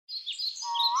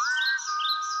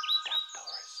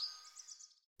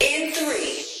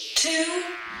3, 2,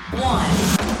 1.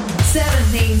 7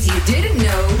 things you didn't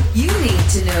know you need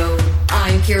to know.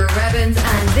 I'm Ciara Revens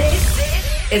and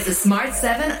this is the Smart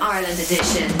 7 Ireland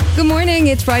edition. Good morning,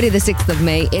 it's Friday the 6th of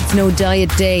May. It's no diet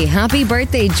day. Happy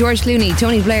birthday George Clooney,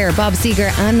 Tony Blair, Bob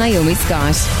Seger and Naomi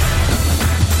Scott.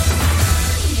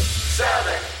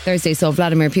 Thursday saw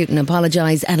Vladimir Putin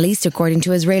apologise, at least according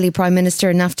to Israeli Prime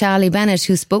Minister Naftali Bennett,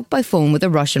 who spoke by phone with the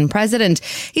Russian president.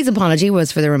 His apology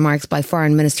was for the remarks by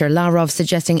Foreign Minister Lavrov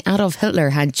suggesting Adolf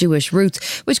Hitler had Jewish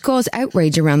roots, which caused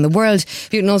outrage around the world.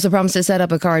 Putin also promised to set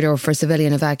up a corridor for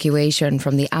civilian evacuation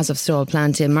from the Azovstal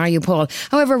plant in Mariupol.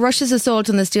 However, Russia's assault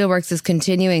on the steelworks is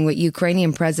continuing, with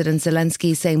Ukrainian President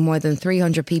Zelensky saying more than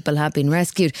 300 people have been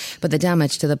rescued, but the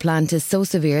damage to the plant is so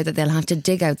severe that they'll have to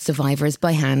dig out survivors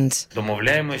by hand.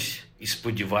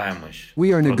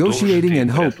 We are negotiating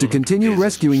and hope to continue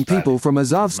rescuing people from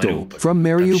Azovstal, from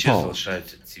Mariupol.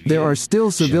 There are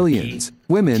still civilians,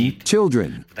 women,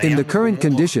 children. In the current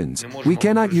conditions, we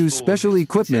cannot use special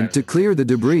equipment to clear the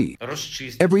debris.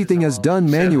 Everything is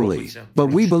done manually, but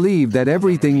we believe that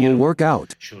everything will work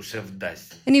out.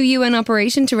 A new UN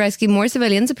operation to rescue more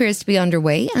civilians appears to be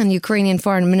underway, and Ukrainian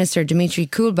Foreign Minister Dmitry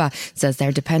Kuleba says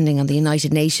they're depending on the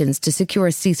United Nations to secure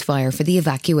a ceasefire for the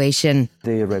evacuation.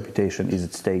 Their reputation is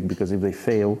at stake, because if they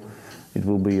fail, it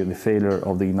will be the failure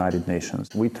of the United Nations.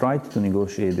 We tried to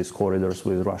negotiate these corridors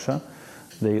with Russia.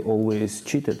 They always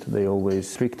cheated. They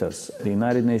always tricked us. The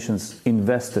United Nations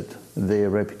invested their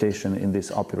reputation in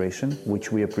this operation, which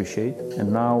we appreciate.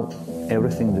 And now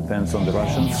everything depends on the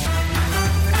Russians.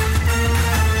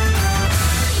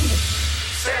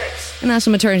 The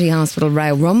National Maternity Hospital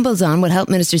row rumbles on, with Health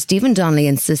Minister Stephen Donnelly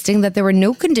insisting that there were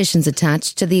no conditions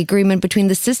attached to the agreement between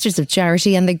the Sisters of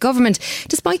Charity and the government,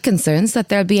 despite concerns that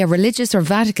there'll be a religious or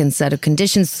Vatican set of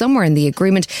conditions somewhere in the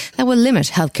agreement that will limit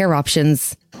healthcare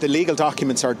options. The legal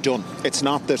documents are done. It's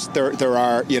not that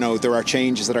there are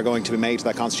changes that are going to be made to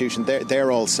that constitution.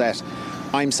 They're all set.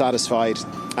 I'm satisfied,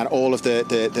 and all of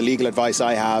the legal advice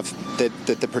I have,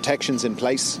 that the protections in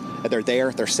place, they're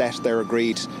there, they're set, they're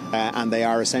agreed, and they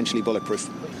are essentially bulletproof.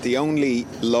 The only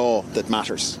law that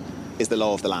matters is the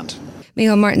law of the land.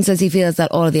 Micheál Martin says he feels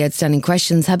that all of the outstanding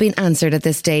questions have been answered at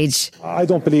this stage. I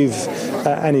don't believe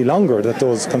any longer that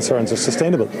those concerns are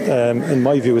sustainable. In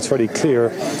my view, it's very clear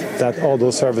that all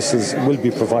those services will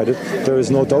be provided. There is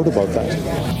no doubt about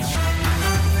that.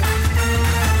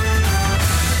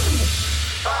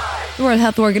 The World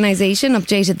Health Organization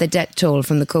updated the death toll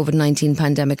from the COVID-19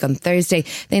 pandemic on Thursday.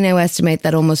 They now estimate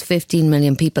that almost 15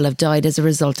 million people have died as a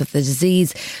result of the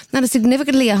disease. That is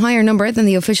significantly a higher number than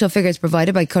the official figures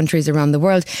provided by countries around the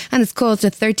world, and it's caused a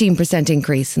 13%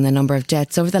 increase in the number of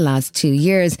deaths over the last 2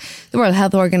 years. The World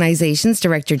Health Organization's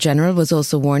Director General was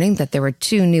also warning that there were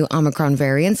 2 new Omicron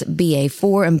variants,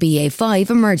 BA4 and BA5,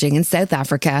 emerging in South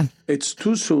Africa. It's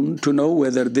too soon to know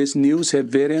whether these new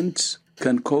subvariants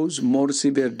can cause more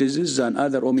severe disease than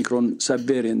other Omicron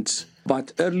subvariants.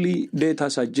 But early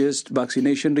data suggests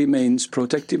vaccination remains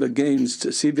protective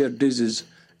against severe disease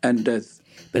and death.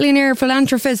 Billionaire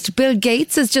philanthropist Bill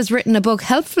Gates has just written a book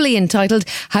helpfully entitled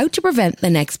How to Prevent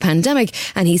the Next Pandemic,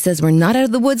 and he says we're not out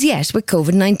of the woods yet with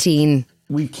COVID-19.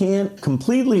 We can't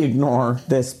completely ignore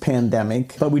this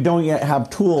pandemic, but we don't yet have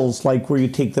tools like where you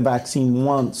take the vaccine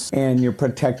once and you're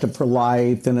protected for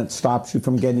life and it stops you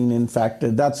from getting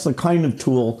infected. That's the kind of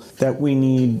tool that we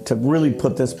need to really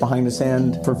put this behind us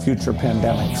and for future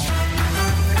pandemics.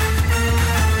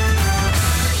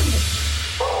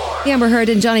 The Amber Heard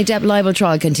and Johnny Depp libel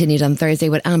trial continued on Thursday,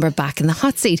 with Amber back in the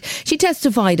hot seat. She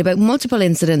testified about multiple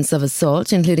incidents of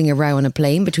assault, including a row on a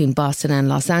plane between Boston and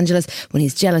Los Angeles, when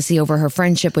his jealousy over her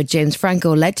friendship with James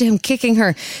Franco led to him kicking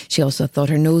her. She also thought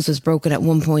her nose was broken at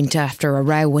one point after a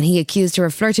row when he accused her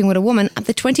of flirting with a woman at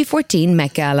the 2014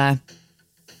 Met Gala.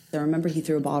 I remember he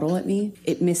threw a bottle at me.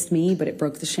 It missed me, but it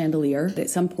broke the chandelier. At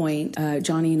some point,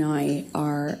 Johnny and I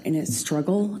are in a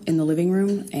struggle in the living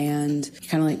room, and he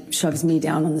kind of like shoves me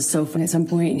down on the sofa at some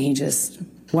point, and he just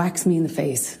whacks me in the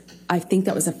face. I think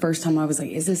that was the first time I was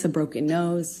like, is this a broken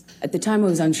nose? At the time, I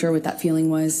was unsure what that feeling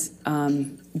was,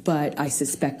 but I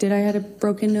suspected I had a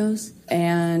broken nose.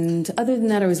 And other than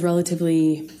that, I was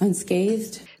relatively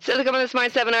unscathed. Still to come on the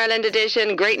Smart 7 Ireland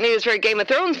edition, great news for Game of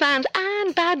Thrones fans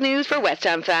and bad news for West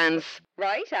Ham fans.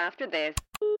 Right after this.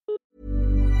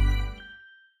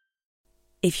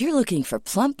 If you're looking for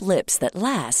plump lips that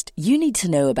last, you need to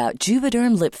know about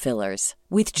Juvederm lip fillers.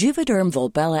 With Juvederm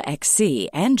Volbella XC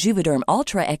and Juvederm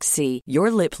Ultra XC,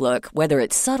 your lip look, whether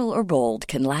it's subtle or bold,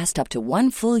 can last up to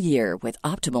 1 full year with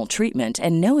optimal treatment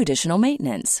and no additional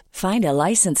maintenance. Find a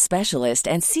licensed specialist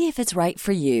and see if it's right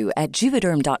for you at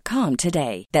Juvederm.com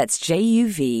today. That's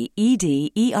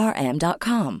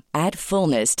JUVEDERM.com. Add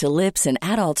fullness to lips in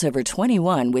adults over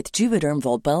 21 with Juvederm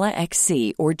Volbella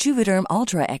XC or Juvederm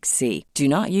Ultra XC. Do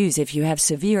not use if you have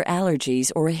severe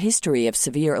allergies or a history of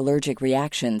severe allergic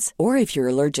reactions, or if you're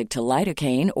allergic to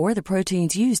lidocaine or the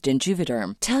proteins used in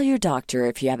Juvederm. Tell your doctor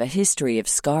if you have a history of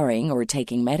scarring or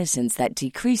taking medicines that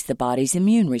decrease the body's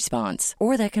immune response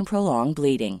or that can prolong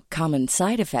bleeding. Common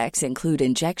side effects include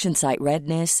injection site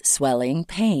redness, swelling,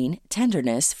 pain,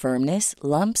 tenderness, firmness,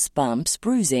 lumps, bumps,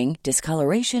 bruising,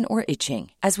 discoloration, or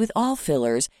itching. As with all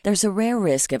fillers, there's a rare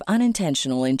risk of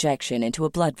unintentional injection into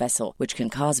a blood vessel, which can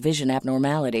cause vision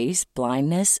abnormalities,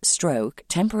 blindness, stroke,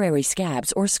 temporary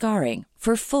scabs, or scarring.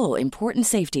 For full, important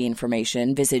safety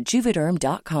information, visit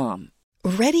Juvederm.com.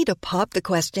 Ready to pop the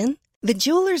question? The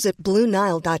jewelers at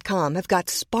BlueNile.com have got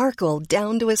sparkle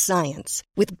down to a science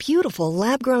with beautiful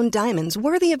lab-grown diamonds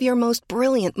worthy of your most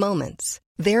brilliant moments.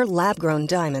 Their lab-grown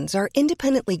diamonds are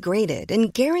independently graded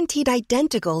and guaranteed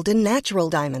identical to natural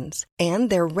diamonds, and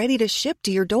they're ready to ship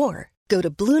to your door. Go to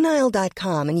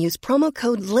BlueNile.com and use promo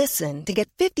code LISTEN to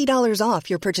get $50 off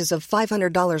your purchase of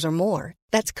 $500 or more.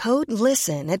 That's code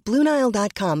LISTEN at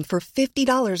BlueNile.com for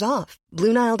 $50 off.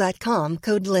 BlueNile.com,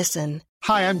 code LISTEN.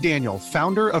 Hi, I'm Daniel,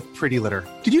 founder of Pretty Litter.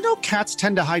 Did you know cats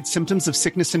tend to hide symptoms of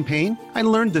sickness and pain? I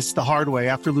learned this the hard way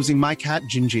after losing my cat,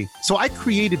 Gingy. So I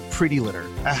created Pretty Litter,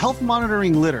 a health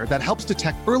monitoring litter that helps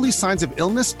detect early signs of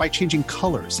illness by changing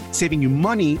colors, saving you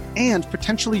money and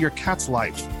potentially your cat's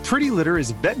life. Pretty Litter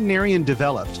is veterinarian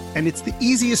developed, and it's the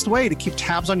easiest way to keep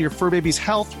tabs on your fur baby's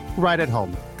health right at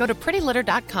home. Go to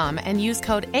prettylitter.com and use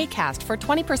code ACAST for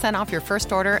 20% off your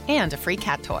first order and a free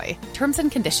cat toy. Terms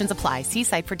and conditions apply. See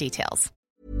site for details.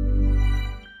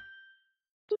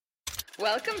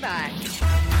 Welcome back.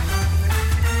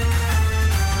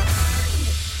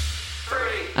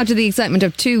 After the excitement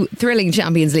of two thrilling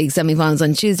Champions League semi-finals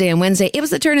on Tuesday and Wednesday, it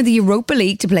was the turn of the Europa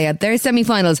League to play out their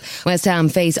semi-finals. West Ham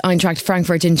faced Eintracht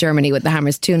Frankfurt in Germany with the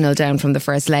Hammers 2-0 down from the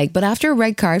first leg. But after a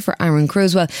red card for Aaron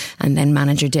Cresswell and then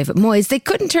manager David Moyes, they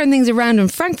couldn't turn things around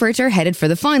and Frankfurt are headed for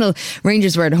the final.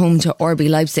 Rangers were at home to RB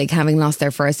Leipzig, having lost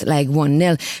their first leg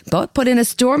 1-0, but put in a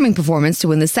storming performance to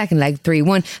win the second leg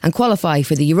 3-1 and qualify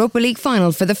for the Europa League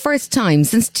final for the first time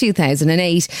since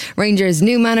 2008. Rangers'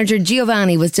 new manager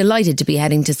Giovanni was delighted to be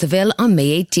heading to Seville on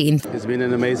May 18th. It's been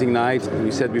an amazing night. We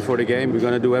said before the game we're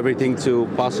going to do everything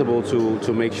possible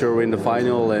to make sure we're in the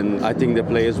final, and I think the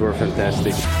players were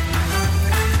fantastic.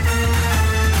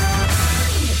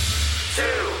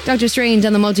 Doctor Strange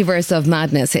and the Multiverse of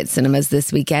Madness hit cinemas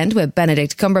this weekend with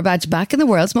Benedict Cumberbatch back in the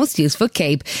world's most useful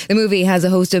cape. The movie has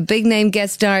a host of big-name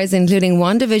guest stars, including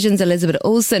WandaVision's Elizabeth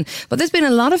Olsen, but there's been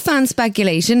a lot of fan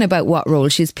speculation about what role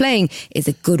she's playing. Is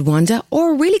it good Wanda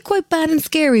or really quite bad and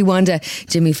scary Wanda?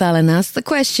 Jimmy Fallon asked the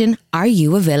question, are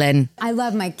you a villain? I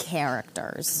love my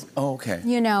characters. Oh, okay.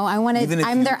 You know,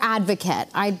 I'm their advocate.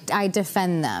 I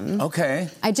defend them. Okay.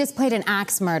 I just played an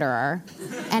axe murderer,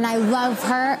 and I love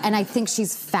her, and I think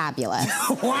she's fabulous.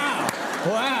 Wow.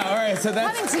 All right, so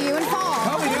that's coming to you in fall.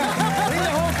 Coming up. Bring the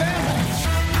whole family.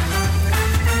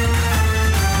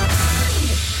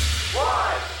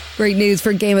 Great news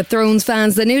for Game of Thrones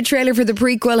fans. The new trailer for the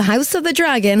prequel House of the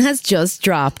Dragon has just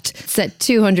dropped. Set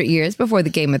 200 years before the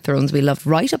Game of Thrones we loved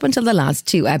right up until the last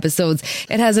 2 episodes.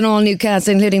 It has an all-new cast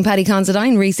including Paddy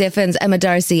Considine, Rhys Ifans, Emma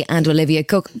Darcy and Olivia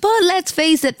Cook. But let's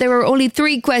face it, there are only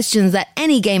 3 questions that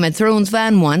any Game of Thrones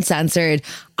fan wants answered.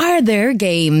 Are there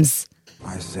games?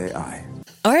 I say aye.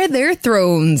 Are there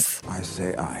thrones? I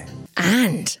say aye.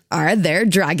 And are there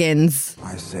dragons?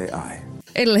 I say aye.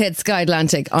 It'll hit Sky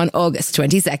Atlantic on August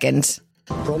 22nd.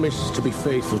 Promise to be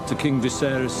faithful to King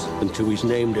Viserys and to his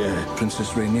named heir,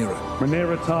 Princess Rhaenyra.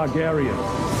 Rhaenyra Targaryen.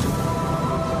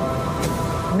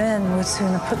 Men would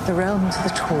sooner put the realm to the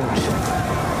torch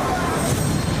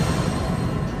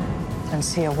than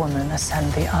see a woman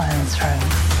ascend the Iron Throne.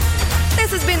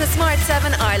 This has been the Smart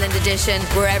 7 Ireland edition.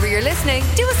 Wherever you're listening,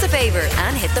 do us a favour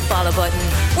and hit the follow button.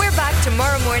 We're back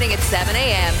tomorrow morning at 7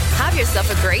 a.m. Have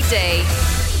yourself a great day.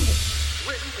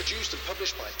 Written, produced and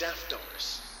published by Daft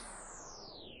Doris.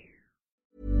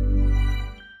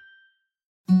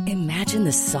 Imagine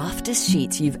the softest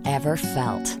sheets you've ever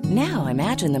felt. Now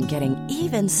imagine them getting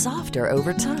even softer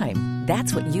over time.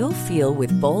 That's what you'll feel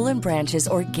with Boll & Branch's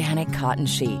organic cotton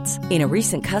sheets. In a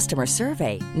recent customer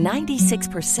survey,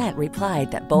 96%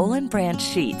 replied that Boll & Branch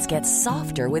sheets get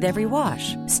softer with every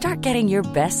wash. Start getting your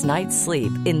best night's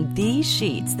sleep in these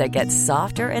sheets that get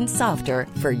softer and softer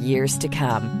for years to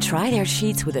come. Try their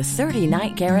sheets with a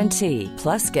 30-night guarantee.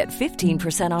 Plus, get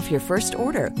 15% off your first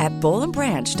order at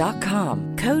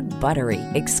bollandbranch.com. Code BUTTERY.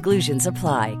 Exclusions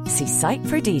apply. See site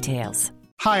for details.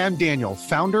 Hi, I'm Daniel,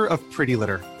 founder of Pretty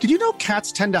Litter. Did you know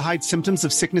cats tend to hide symptoms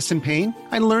of sickness and pain?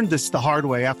 I learned this the hard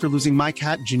way after losing my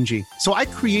cat, Gingy. So I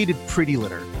created Pretty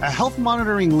Litter, a health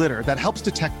monitoring litter that helps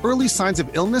detect early signs of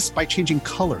illness by changing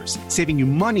colors, saving you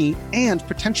money and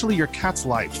potentially your cat's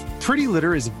life. Pretty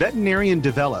Litter is veterinarian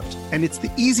developed, and it's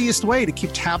the easiest way to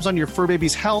keep tabs on your fur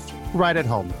baby's health right at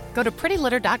home. Go to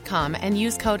prettylitter.com and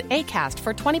use code ACAST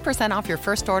for 20% off your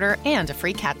first order and a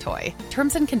free cat toy.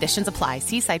 Terms and conditions apply.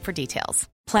 See site for details.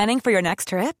 Planning for your next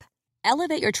trip?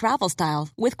 Elevate your travel style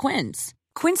with Quince.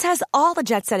 Quince has all the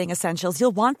jet-setting essentials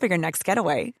you'll want for your next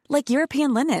getaway, like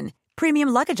European linen, premium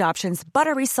luggage options,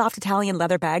 buttery soft Italian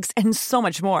leather bags, and so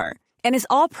much more. And is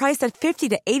all priced at 50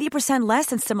 to 80% less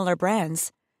than similar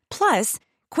brands. Plus,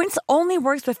 Quince only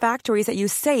works with factories that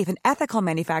use safe and ethical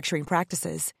manufacturing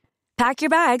practices. Pack your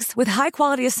bags with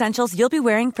high-quality essentials you'll be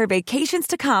wearing for vacations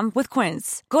to come with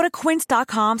Quince. Go to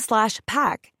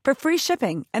quince.com/pack for free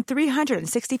shipping and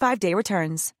 365-day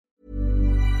returns.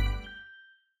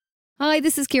 Hi,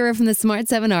 this is Ciara from the Smart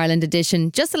 7 Ireland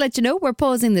edition. Just to let you know, we're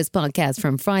pausing this podcast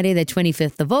from Friday the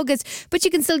 25th of August, but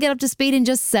you can still get up to speed in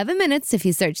just 7 minutes if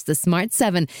you search the Smart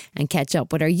 7 and catch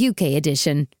up with our UK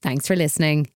edition. Thanks for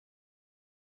listening.